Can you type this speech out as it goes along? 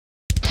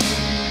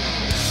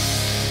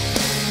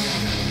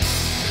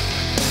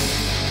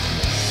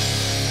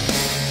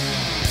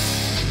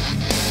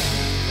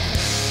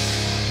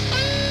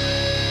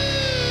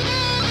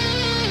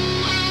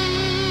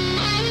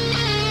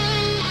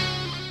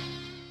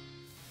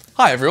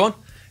Hi everyone!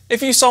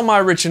 If you saw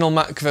my original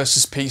Mac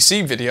vs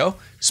PC video,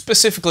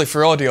 specifically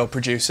for audio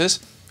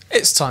producers,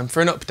 it's time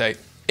for an update.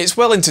 It's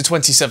well into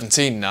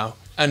 2017 now,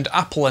 and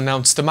Apple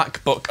announced the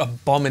MacBook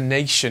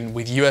abomination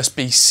with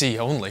USB-C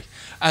only,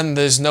 and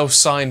there's no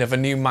sign of a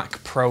new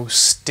Mac Pro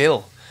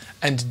still,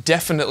 and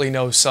definitely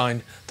no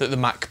sign that the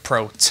Mac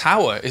Pro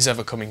Tower is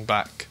ever coming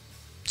back.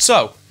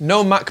 So,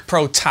 no Mac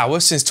Pro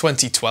Tower since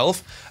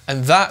 2012,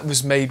 and that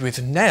was made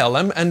with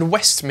NeOLem and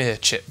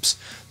Westmere chips.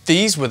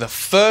 These were the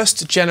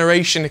first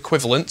generation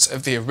equivalents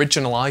of the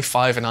original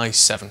i5 and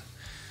i7.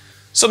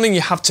 Something you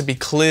have to be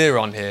clear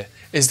on here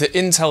is that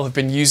Intel have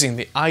been using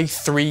the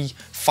i3,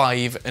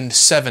 5 and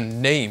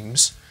 7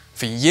 names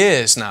for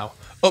years now,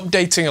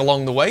 updating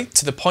along the way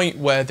to the point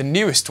where the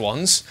newest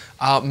ones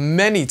are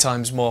many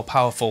times more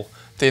powerful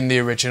than the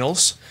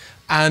originals,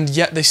 and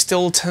yet they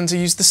still tend to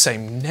use the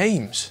same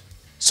names.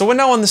 So we're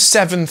now on the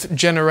 7th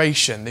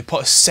generation. They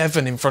put a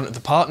 7 in front of the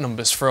part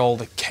numbers for all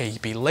the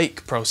KB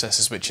Lake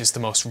processors, which is the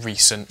most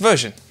recent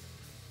version.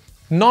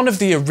 None of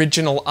the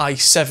original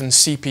i7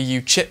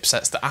 CPU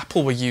chipsets that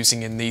Apple were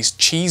using in these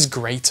cheese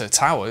grater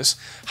towers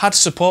had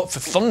support for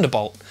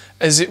Thunderbolt,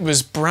 as it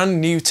was brand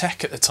new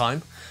tech at the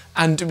time,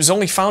 and it was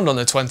only found on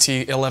the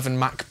 2011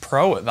 Mac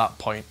Pro at that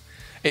point.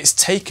 It's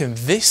taken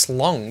this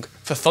long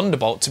for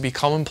Thunderbolt to be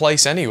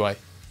commonplace anyway.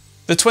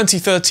 The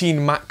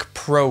 2013 Mac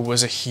Pro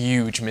was a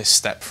huge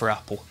misstep for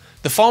Apple.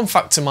 The form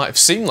factor might have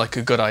seemed like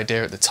a good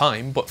idea at the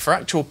time, but for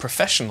actual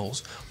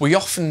professionals, we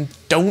often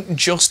don't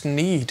just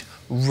need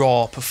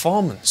raw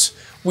performance.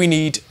 We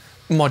need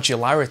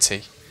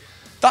modularity.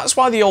 That's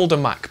why the older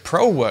Mac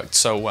Pro worked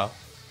so well.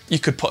 You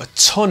could put a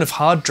ton of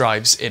hard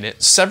drives in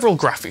it, several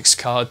graphics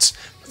cards,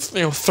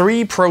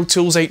 3 Pro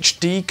Tools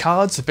HD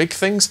cards, the big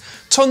things,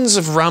 tons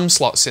of RAM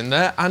slots in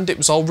there, and it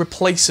was all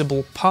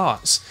replaceable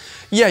parts.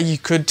 Yeah, you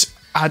could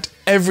add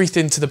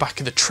everything to the back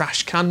of the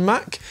trash can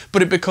Mac,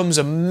 but it becomes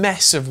a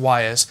mess of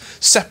wires.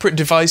 Separate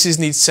devices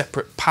need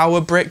separate power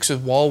bricks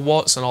with wall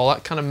warts and all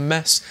that kind of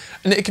mess,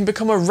 and it can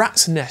become a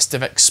rat's nest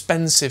of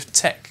expensive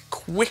tech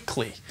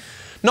quickly.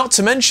 Not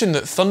to mention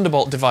that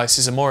Thunderbolt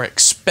devices are more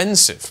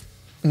expensive,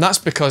 and that's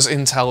because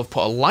Intel have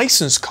put a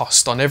license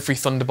cost on every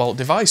Thunderbolt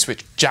device,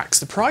 which jacks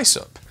the price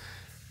up.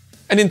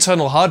 An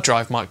internal hard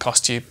drive might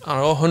cost you, I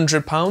don't know,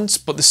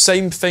 £100, but the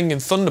same thing in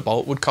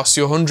Thunderbolt would cost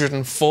you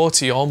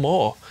 $140 or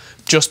more,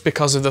 just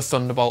because of the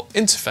Thunderbolt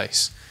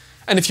interface.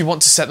 And if you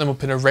want to set them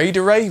up in a RAID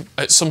array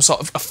at some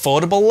sort of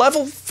affordable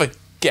level,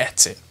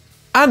 forget it.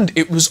 And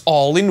it was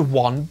all in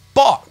one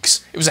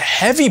box. It was a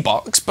heavy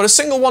box, but a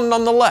single one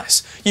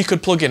nonetheless. You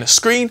could plug in a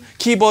screen,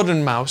 keyboard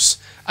and mouse,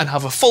 and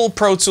have a full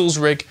Pro Tools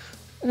rig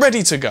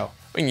ready to go.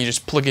 And you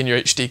just plug in your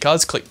HD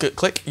cards, click, click,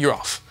 click, you're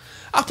off.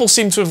 Apple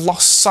seems to have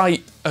lost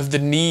sight of the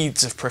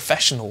needs of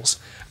professionals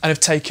and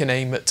have taken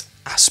aim at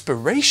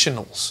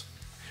aspirationals.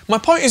 My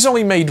point is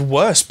only made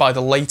worse by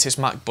the latest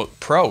MacBook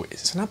Pro.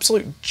 It's an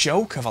absolute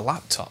joke of a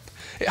laptop.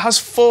 It has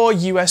 4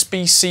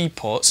 USB-C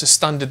ports, a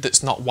standard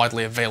that's not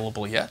widely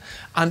available yet,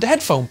 and a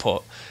headphone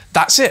port.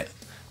 That's it,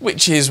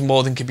 which is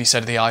more than can be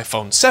said of the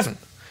iPhone 7,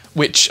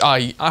 which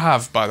I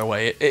have, by the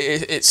way.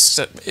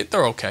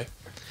 They're okay.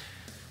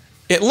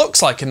 It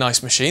looks like a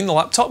nice machine, the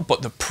laptop,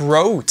 but the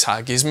Pro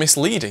tag is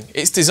misleading.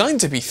 It's designed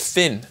to be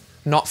thin,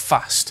 not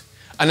fast,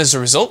 and as a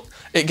result,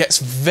 it gets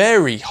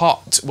very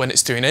hot when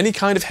it's doing any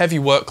kind of heavy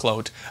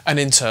workload, and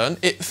in turn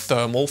it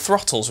thermal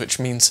throttles, which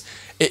means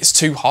it's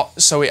too hot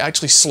so it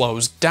actually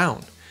slows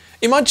down.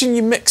 Imagine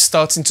your mix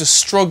starting to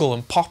struggle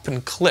and pop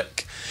and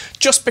click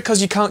just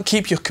because you can't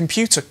keep your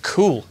computer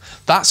cool.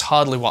 That's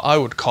hardly what I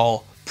would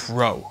call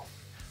pro.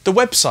 The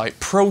website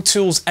Pro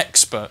Tools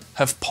Expert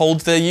have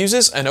polled their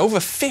users, and over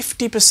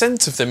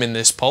 50% of them in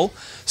this poll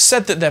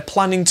said that they're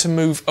planning to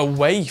move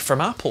away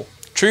from Apple.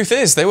 Truth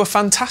is, they were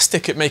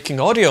fantastic at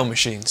making audio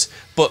machines,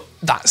 but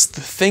that's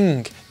the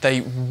thing, they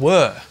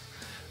were.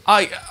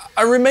 I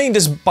remained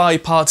as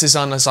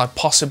bipartisan as I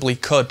possibly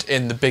could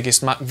in the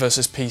biggest Mac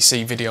vs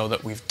PC video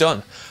that we've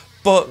done,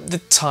 but the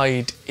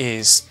tide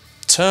is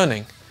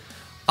turning.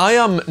 I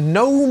am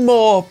no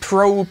more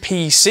pro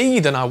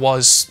PC than I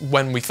was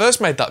when we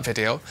first made that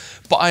video,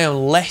 but I am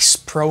less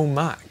pro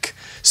Mac,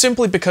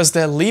 simply because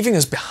they're leaving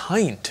us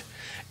behind.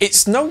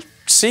 It's no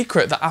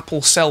secret that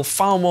Apple sell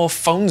far more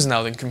phones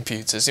now than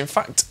computers. In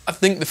fact, I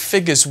think the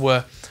figures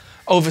were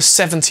over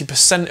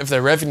 70% of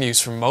their revenues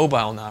from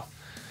mobile now.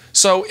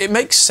 So it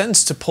makes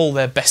sense to pull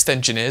their best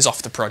engineers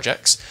off the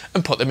projects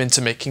and put them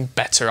into making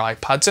better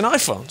iPads and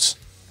iPhones.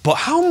 But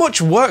how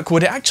much work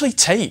would it actually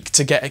take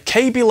to get a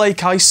KB Lake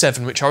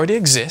i7, which already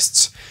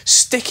exists,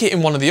 stick it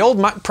in one of the old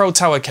Mac Pro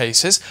Tower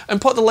cases and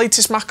put the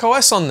latest Mac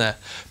OS on there?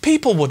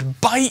 People would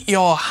bite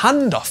your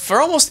hand off for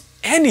almost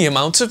any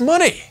amount of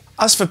money.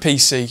 As for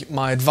PC,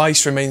 my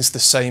advice remains the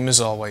same as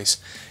always.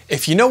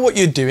 If you know what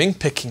you're doing,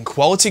 picking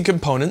quality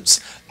components,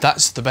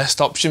 that's the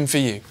best option for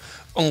you,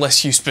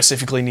 unless you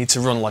specifically need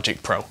to run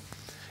Logic Pro.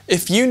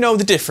 If you know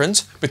the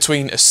difference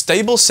between a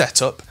stable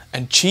setup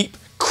and cheap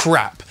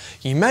crap,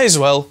 you may as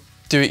well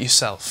do it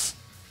yourself.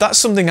 That's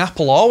something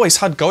Apple always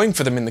had going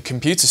for them in the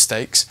computer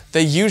stakes.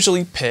 They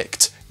usually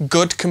picked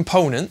good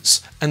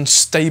components and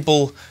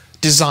stable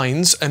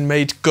designs and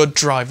made good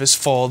drivers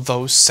for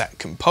those set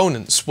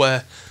components,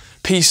 where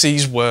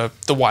PCs were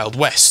the Wild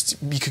West.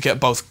 You could get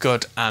both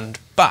good and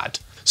bad.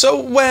 So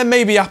where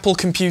maybe Apple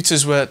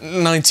computers were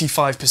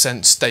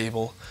 95%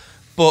 stable,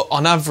 but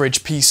on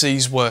average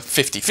PCs were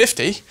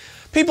 50-50,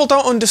 people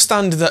don't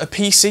understand that a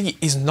PC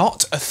is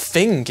not a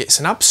thing, it's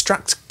an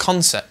abstract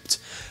concept,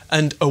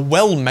 and a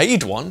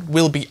well-made one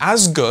will be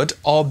as good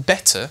or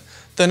better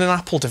than an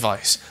Apple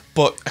device,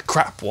 but a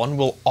crap one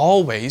will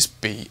always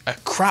be a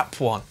crap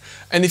one,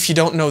 and if you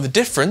don't know the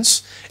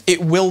difference,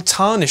 it will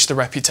tarnish the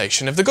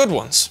reputation of the good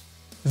ones.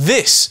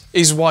 This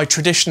is why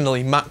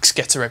traditionally Macs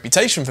get a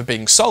reputation for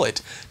being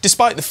solid,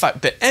 despite the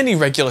fact that any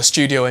regular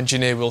studio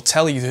engineer will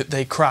tell you that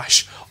they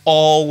crash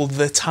all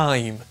the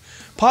time.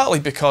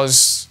 Partly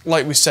because,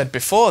 like we said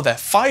before, they're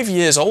 5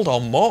 years old or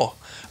more,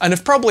 and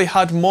have probably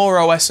had more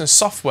OS and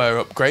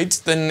software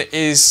upgrades than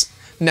is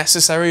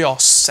necessary or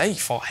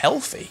safe or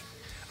healthy.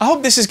 I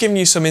hope this has given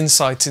you some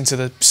insight into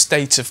the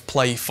state of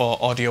play for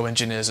audio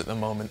engineers at the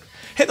moment.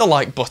 Hit the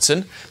like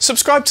button,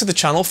 subscribe to the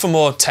channel for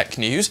more tech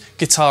news,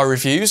 guitar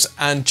reviews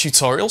and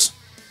tutorials,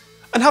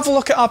 and have a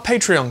look at our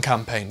Patreon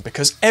campaign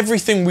because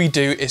everything we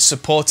do is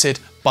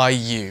supported by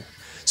you.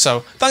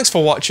 So thanks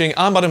for watching,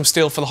 I'm Adam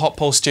Steele for the Hot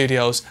Pole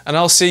Studios and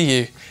I'll see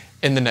you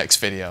in the next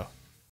video.